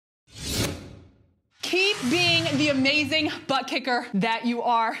Keep being the amazing butt kicker that you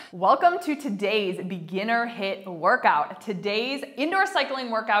are. Welcome to today's beginner HIIT workout. Today's indoor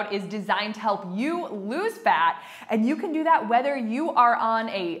cycling workout is designed to help you lose fat, and you can do that whether you are on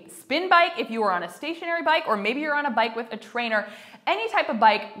a spin bike, if you are on a stationary bike, or maybe you're on a bike with a trainer. Any type of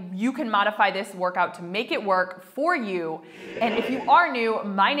bike, you can modify this workout to make it work for you. And if you are new,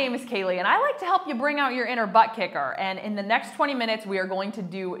 my name is Kaleigh, and I like to help you bring out your inner butt kicker. And in the next 20 minutes, we are going to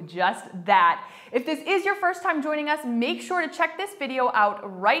do just that. If this is your first time joining us, make sure to check this video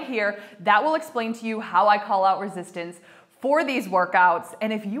out right here. That will explain to you how I call out resistance for these workouts.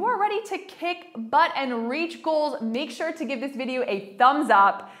 And if you are ready to kick butt and reach goals, make sure to give this video a thumbs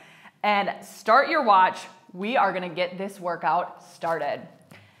up and start your watch. We are gonna get this workout started.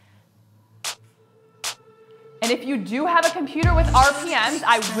 And if you do have a computer with RPMs,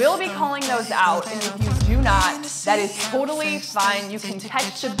 I will be calling those out. And if you do not, that is totally fine. You can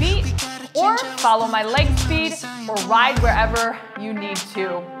catch the beat or follow my leg speed or ride wherever you need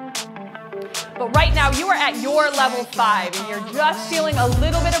to. But right now you are at your level 5 and you're just feeling a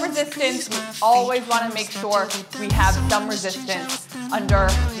little bit of resistance. We always want to make sure we have some resistance under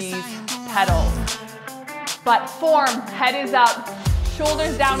these pedals. But form, head is up,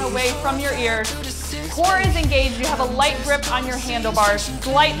 shoulders down away from your ears. Core is engaged, you have a light grip on your handlebars,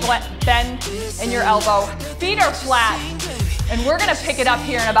 slight bend in your elbow. Feet are flat, and we're gonna pick it up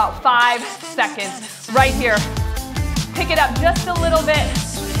here in about 5 seconds. Right here. Pick it up just a little bit.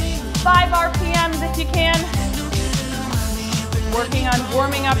 5 RPMs if you can. Working on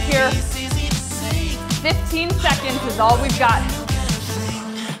warming up here. 15 seconds is all we've got.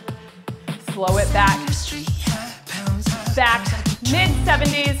 Slow it back. Back,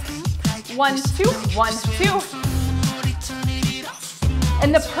 mid-70s. 1, 2, 1, 2.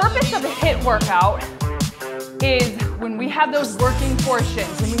 And the purpose of a HIIT workout is when we have those working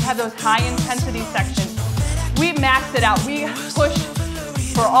portions, when we have those high intensity sections, we max it out. We push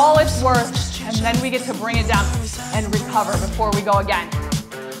for all it's worth, and then we get to bring it down and recover before we go again.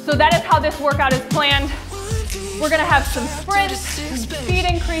 So that is how this workout is planned. We're gonna have some sprints, some speed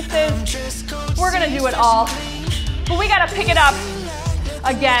increases. We're gonna do it all. But we gotta pick it up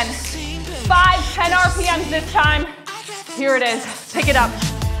again. 5, 10 RPMs this time. Here it is, pick it up.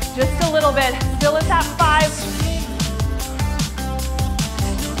 Just a little bit, still at that 5.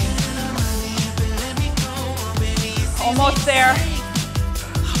 Almost there.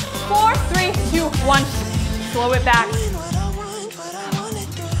 4, 3, 2, 1. Slow it back.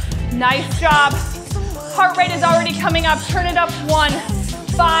 Nice job. Heart rate is already coming up. Turn it up 1.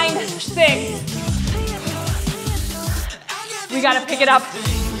 Find 6. We gotta pick it up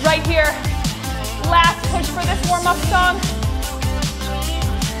right here. Last push for this warm-up song.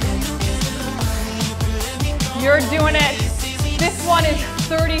 You're doing it. This one is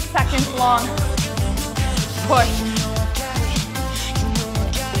 30 seconds long. Push.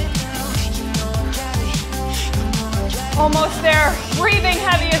 Almost there. Breathing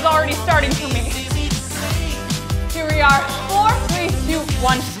heavy is already starting for me. Here we are. 4, 3, 2,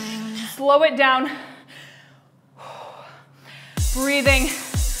 1. Slow it down. Breathing.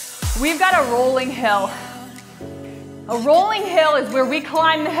 We've got a rolling hill. A rolling hill is where we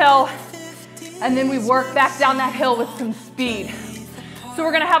climb the hill and then we work back down that hill with some speed. So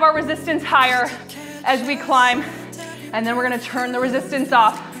we're gonna have our resistance higher as we climb, and then we're gonna turn the resistance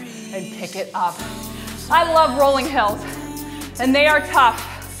off and pick it up. I love rolling hills, and they are tough.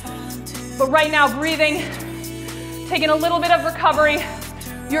 But right now, breathing, taking a little bit of recovery.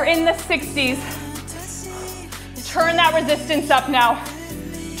 You're in the 60s. Turn that resistance up now.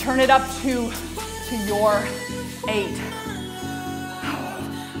 Turn it up to your 8.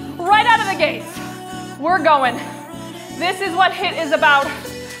 Right out of the gates, we're going. This is what HIIT is about.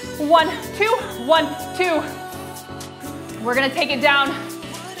 1, 2, 1, 2. We're gonna take it down.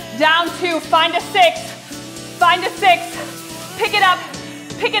 Down 2, find a 6. Find a 6. Pick it up,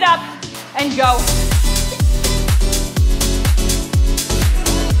 and go.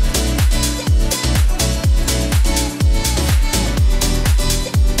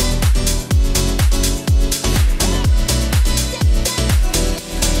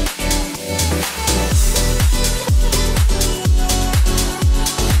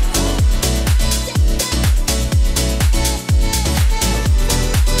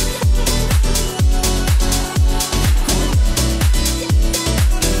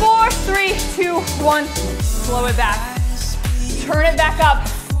 Slow it back. Turn it back up.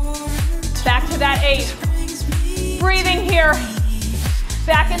 Back to that 8. Breathing here.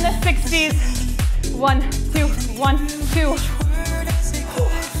 Back in the 60s. 1, 2, 1, 2.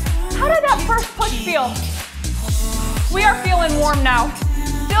 How did that first push feel? We are feeling warm now.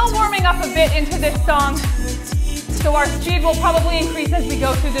 still warming up a bit into this song, so our speed will probably increase as we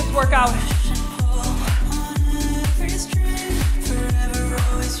go through this workout.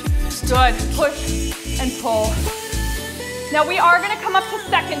 Good, push and pull. Now we are gonna come up to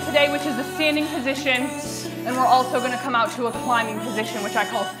second today, which is the standing position, and we're also gonna come out to a climbing position, which I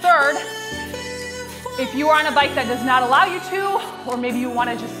call third. If you are on a bike that does not allow you to, or maybe you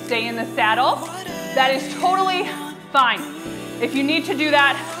wanna just stay in the saddle, that is totally fine. If you need to do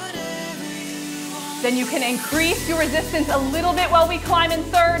that, then you can increase your resistance a little bit while we climb in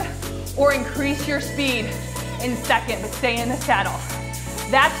third, or increase your speed in second, but stay in the saddle.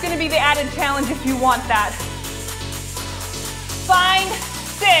 That's gonna be the added challenge if you want that. Find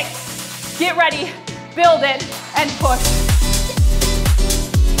 6, get ready, build it, and push.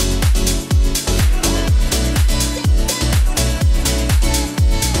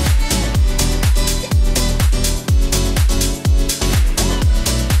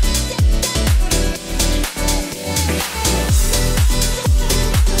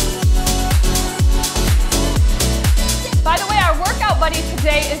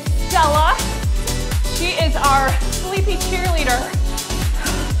 Today is Stella. She is our sleepy cheerleader.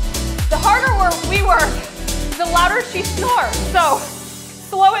 The harder we work, the louder she snores. So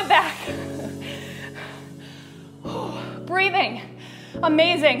slow it back. Breathing,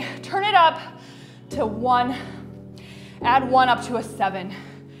 amazing. Turn it up to 1, add 1 up to a 7.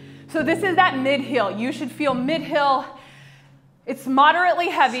 So this is that mid-hill. You should feel mid-hill. It's moderately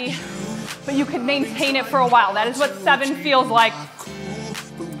heavy, but you can maintain it for a while. That is what 7 feels like.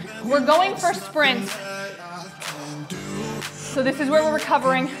 We're going for sprints. So this is where we're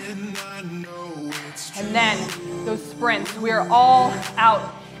recovering. And then those sprints, we are all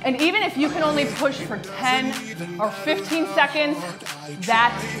out. And even if you can only push for 10 or 15 seconds,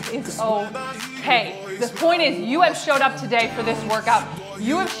 that is okay. The point is, you have showed up today for this workout.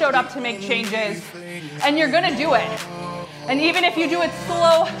 You have showed up to make changes, and you're gonna do it. And even if you do it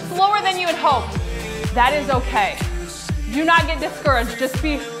slower than you had hoped, that is okay. Do not get discouraged. Just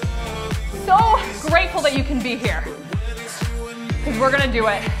be so grateful that you can be here, because we're gonna do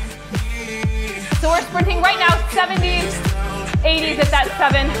it. So we're sprinting right now, 70s, 80s at that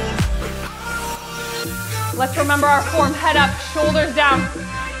 7. Let's remember our form, head up, shoulders down.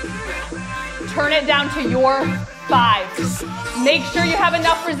 Turn it down to your 5. Make sure you have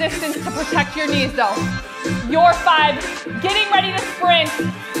enough resistance to protect your knees though. Your 5, getting ready to sprint.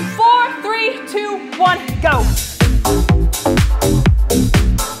 4, 3, 2, 1, go.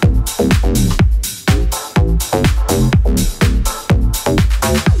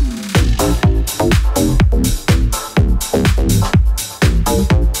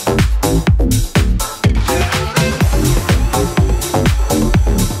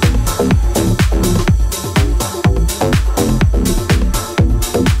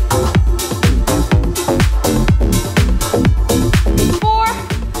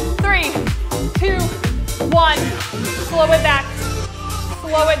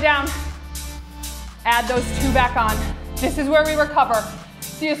 Add those 2 back on. This is where we recover.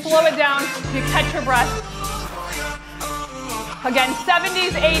 So you slow it down, you catch your breath. Again,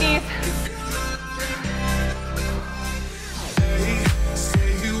 70s, 80s.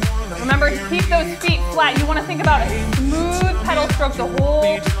 Remember to keep those feet flat. You want to think about a smooth pedal stroke the whole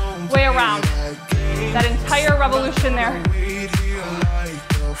way around. That entire revolution there.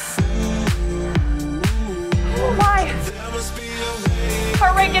 Oh my.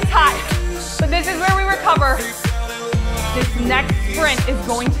 Heart rate gets high. But this is where we recover. This next sprint is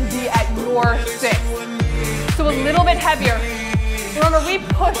going to be at your 6. So a little bit heavier. Remember, we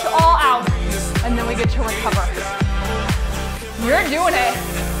push all out and then we get to recover. You're doing it.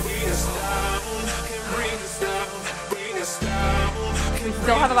 We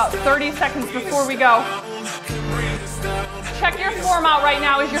still have about 30 seconds before we go. Check your form out right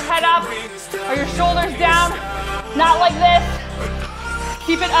now. Is your head up? Are your shoulders down? Not like this.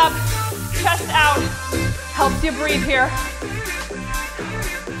 Keep it up. Chest out, helps you breathe here.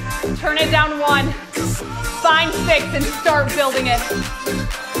 Turn it down 1, find 6 and start building it.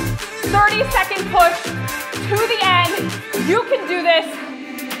 30-second push to the end. You can do this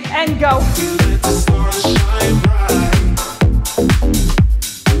and go.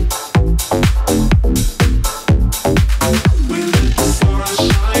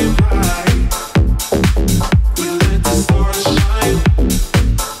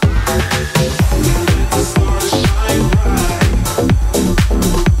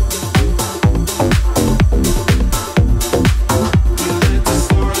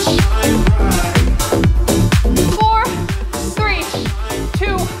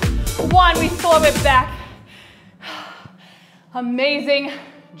 Amazing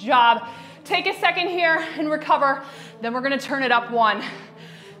job. Take a second here and recover. Then we're gonna turn it up 1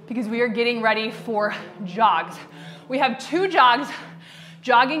 because we are getting ready for jogs. We have 2 jogs.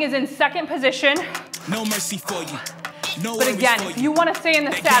 Jogging is in second position. No mercy for you. No but again, if you want to stay in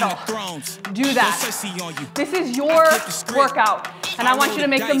the saddle, do that. This is your workout, and I want you to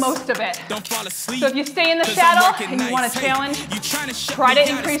make the most of it. So if you stay in the saddle and you want to challenge, try to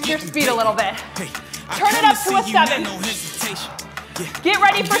increase your speed a little bit. Turn it up to a 7. Get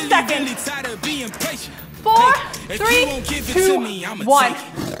ready for seconds. 4, 3, 2, 1.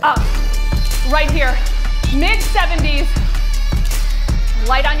 Up. Right here. Mid-70s.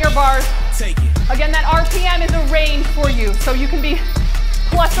 Light on your bars. Again, that RPM is a range for you, so you can be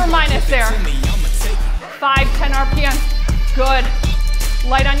plus or minus there. 5, 10 RPM. Good.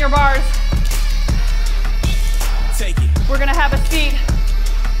 Light on your bars. We're gonna have a seat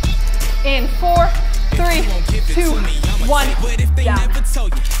in 4, 3, 2, 1. Down.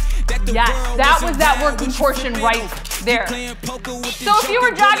 Yes, that was that working portion right there. So if you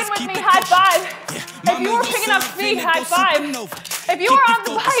were jogging with me, high five. If you were picking up speed, high five. If you were on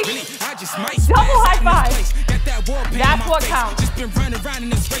the bike, double high five. That's what counts.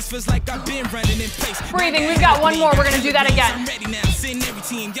 Breathing, we've got one more. We're gonna do that again.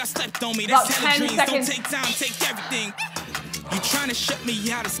 About 10 seconds.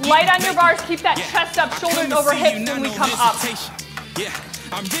 Light on your bars, keep that chest up, shoulders over hips when we come up.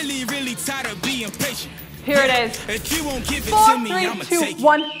 I'm really tired of being patient. Here it is. 4, 3, 2,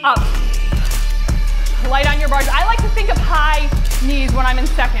 1, up. Light on your bars. I like to think of high knees when I'm in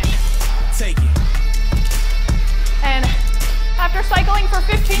second. Take it. And after cycling for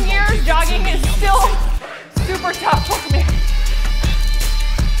 15 years, jogging is still super tough for me.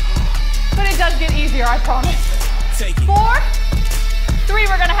 But it does get easier, I promise. 4, 3,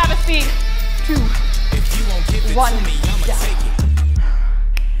 we're gonna have a seat. 2, 1, down.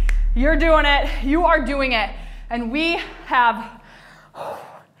 You're doing it, you are doing it. And we have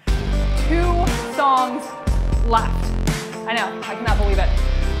 2 songs left. I know, I cannot believe it.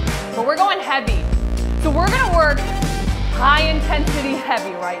 But we're going heavy. So we're gonna work high intensity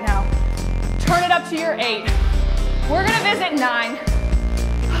heavy right now. Turn it up to your 8. We're gonna visit 9.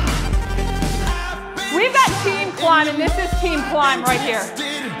 We've got team climb, and this is team climb right here.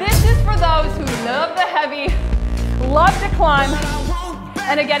 This is for those who love the heavy, love to climb.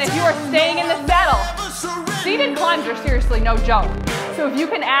 And again, if you are staying in the saddle, seated climbs are seriously no joke. So if you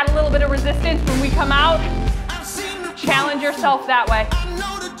can add a little bit of resistance when we come out, challenge yourself that way.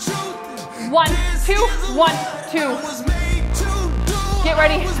 1, 2, 1, 2. Get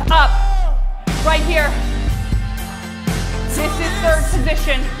ready, up. Right here. This is third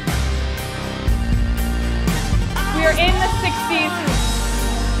position. We are in the 60s.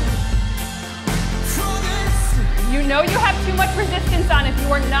 You know you have too much resistance on if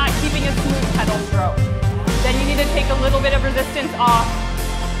you are not keeping a smooth pedal stroke. Then you need to take a little bit of resistance off.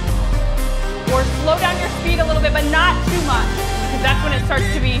 Or slow down your speed a little bit, but not too much, because that's when it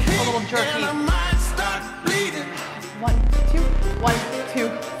starts to be a little jerky. 1, 2, 1, 2.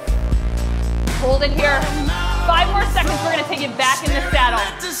 Hold it here. 5 more seconds, we're gonna take it back in the saddle.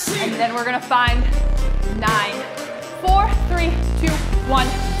 And then we're gonna find 9, 4, 3, 2, 1,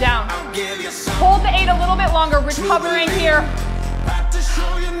 down. Hold the 8 a little bit longer, recovering here.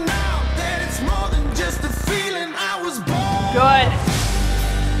 Good.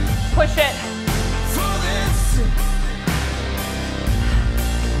 Push it.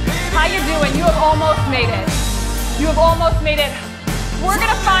 How you doing? You have almost made it. You have almost made it. We're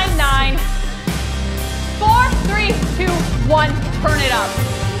gonna find 9. 4, 3, 2, 1, turn it up.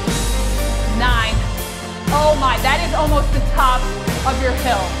 9. Oh my, that is almost the top of your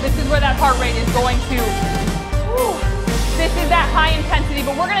hill. This is where that heart rate is going to. Whew. This is that high intensity,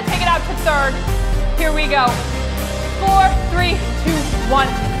 but we're gonna take it out to third. Here we go. 4, 3, 2, 1,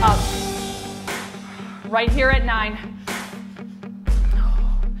 up. Right here at 9.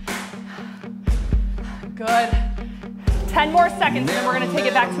 Good. 10 more seconds, and then we're gonna take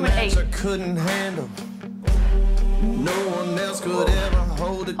it back to an 8.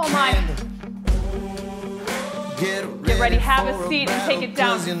 Oh my. Get ready, have a seat and take it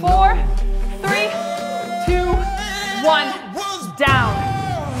down. 4, 3, 2, 1, down.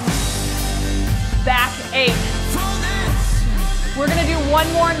 Back 8. We're gonna do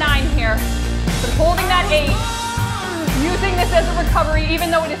one more 9 here. But holding that 8, using this as a recovery, even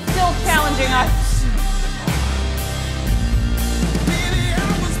though it is still challenging us.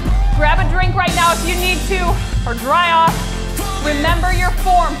 Grab a drink right now if you need to, or dry off. Remember your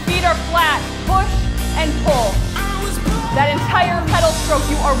form, feet are flat, push and pull. That entire pedal stroke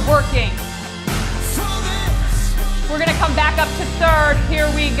you are working. We're gonna come back up to third. Here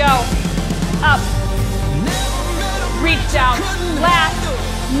we go. Up. Reach down. Last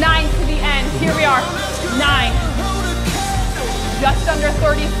 9 to the end. Here we are. 9. Just under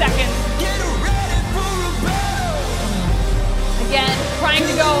 30 seconds. Again, trying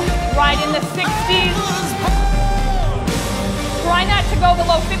to go right in the 60s. Try not to go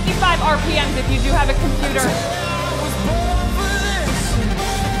below 55 RPMs if you do have a computer.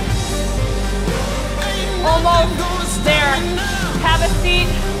 Almost there. Have a seat.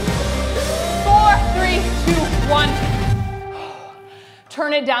 4, 3, 2, 1.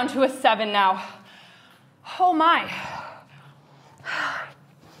 Turn it down to a 7 now. Oh my.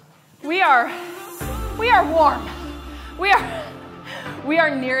 We are warm. We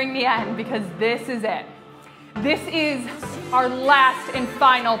are nearing the end because this is it. This is our last and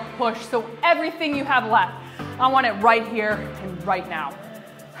final push. So everything you have left, I want it right here and right now.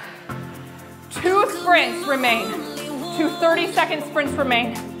 2 sprints remain. 2 30-second sprints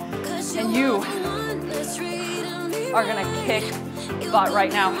remain. And you are gonna kick butt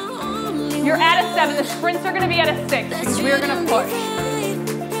right now. You're at a 7. The sprints are gonna be at a 6 because we're gonna push.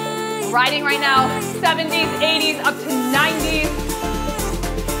 Riding right now, 70s, 80s, up to 90s.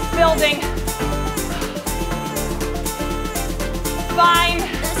 Building. Find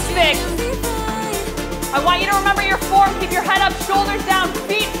 6. I want you to remember your form. Keep your head up, shoulders down,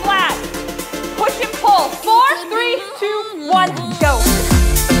 feet flat. Push and pull. 4, 3, 2, 1, go.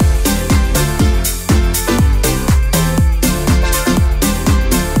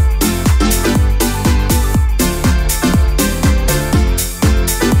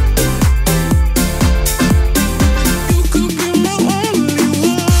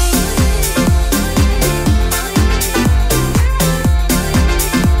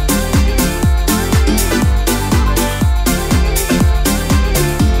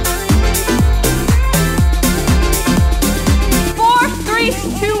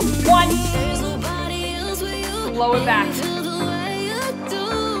 Slow it back.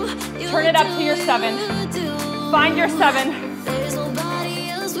 Turn it up to your 7. Find your 7.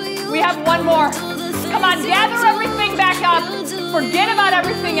 We have one more. Come on, gather everything back up. Forget about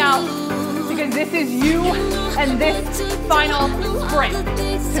everything else because this is you and this final sprint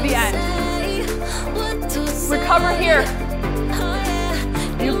to the end. Recover here.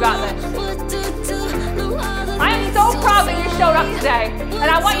 You've got this. I am so proud that you showed up today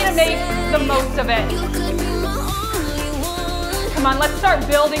and I want you to make the most of it. Come on, let's start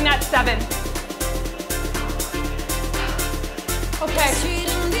building that 7. Okay,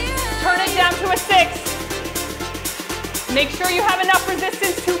 turn it down to a 6. Make sure you have enough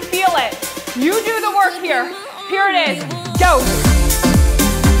resistance to feel it. You do the work here. Here it is, go.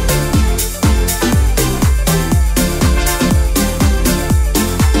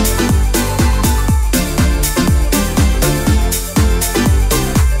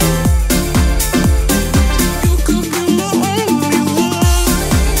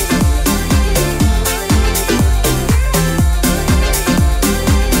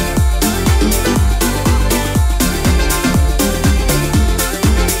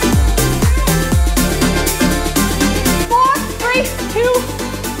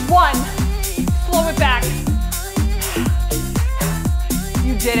 1. Slow it back.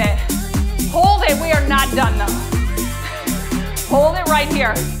 You did it. Hold it. We are not done though. Hold it right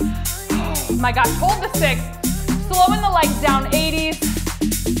here. Oh my gosh, hold the 6. Slowing the legs down, 80s,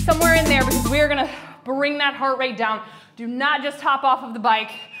 somewhere in there because we are gonna bring that heart rate down. Do not just hop off of the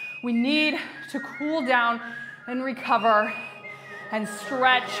bike. We need to cool down and recover and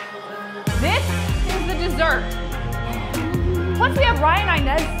stretch. This is the dessert. Plus we have Ryan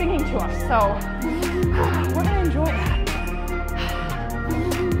Inez singing to us, so we're gonna enjoy that.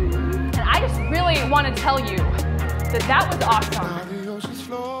 And I just really wanna tell you that that was awesome.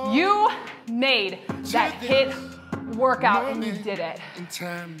 You made that HIIT workout and you did it.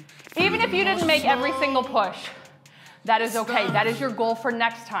 Even if you didn't make every single push, that is okay. That is your goal for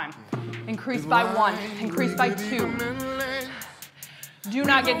next time. Increase by 1, increase by 2. Do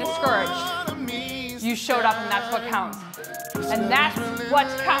not get discouraged. You showed up and that's what counts. And that's what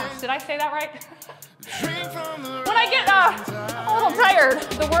counts. Did I say that right? When I get a little tired,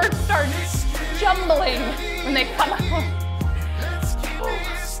 the words start jumbling when they come out.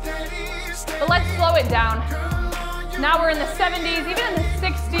 But let's slow it down. Now we're in the 70s, even in the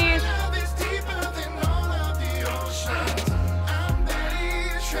 60s.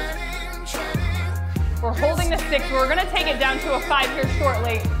 We're holding the 6. We're gonna take it down to a 5 here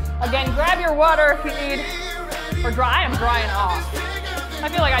shortly. Again, grab your water if you need, or dry. I am drying off. I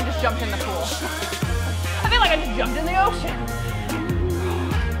feel like I just jumped in the pool. I feel like I just jumped in the ocean.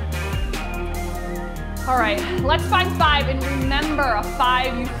 All right, let's find 5, and remember, a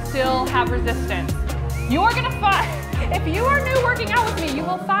 5, you still have resistance. You are gonna find, if you are new working out with me, you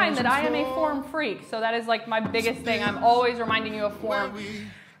will find that I am a form freak. So that is like my biggest thing. I'm always reminding you of form,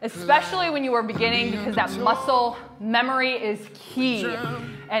 especially when you are beginning, because that muscle memory is key.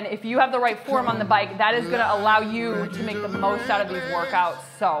 And if you have the right form on the bike, that is gonna allow you to make the most out of these workouts.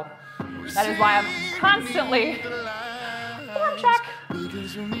 So that is why I'm constantly form check.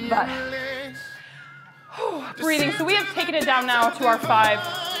 But breathing. So we have taken it down now to our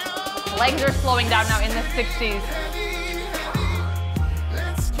 5. Legs are slowing down now in the 60s.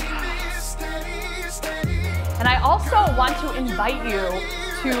 And I also want to invite you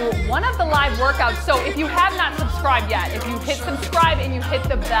to one of the live workouts. So if you have not subscribed yet, if you hit subscribe and you hit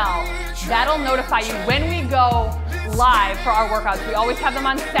the bell, that'll notify you when we go live for our workouts. We always have them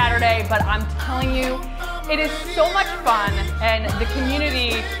on Saturday, but I'm telling you, it is so much fun, and the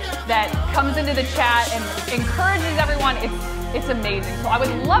community that comes into the chat and encourages everyone, it's amazing. So I would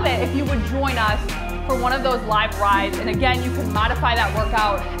love it if you would join us for one of those live rides. And again, you can modify that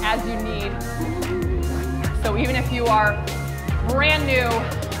workout as you need. So even if you are brand new,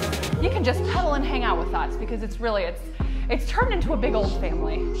 you can just pedal and hang out with us, because it's really, it's turned into a big old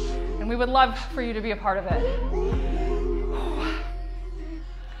family. And we would love for you to be a part of it.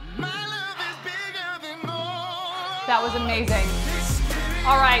 That was amazing.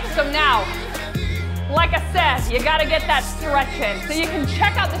 All right, so now, like I said, you gotta get that stretch in. So you can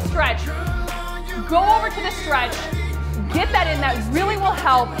check out the stretch. Go over to the stretch, get that in. That really will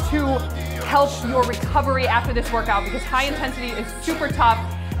help to help your recovery after this workout, because high intensity is super tough,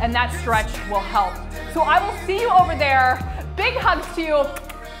 and that stretch will help. So I will see you over there. Big hugs to you.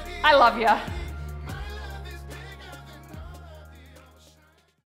 I love you.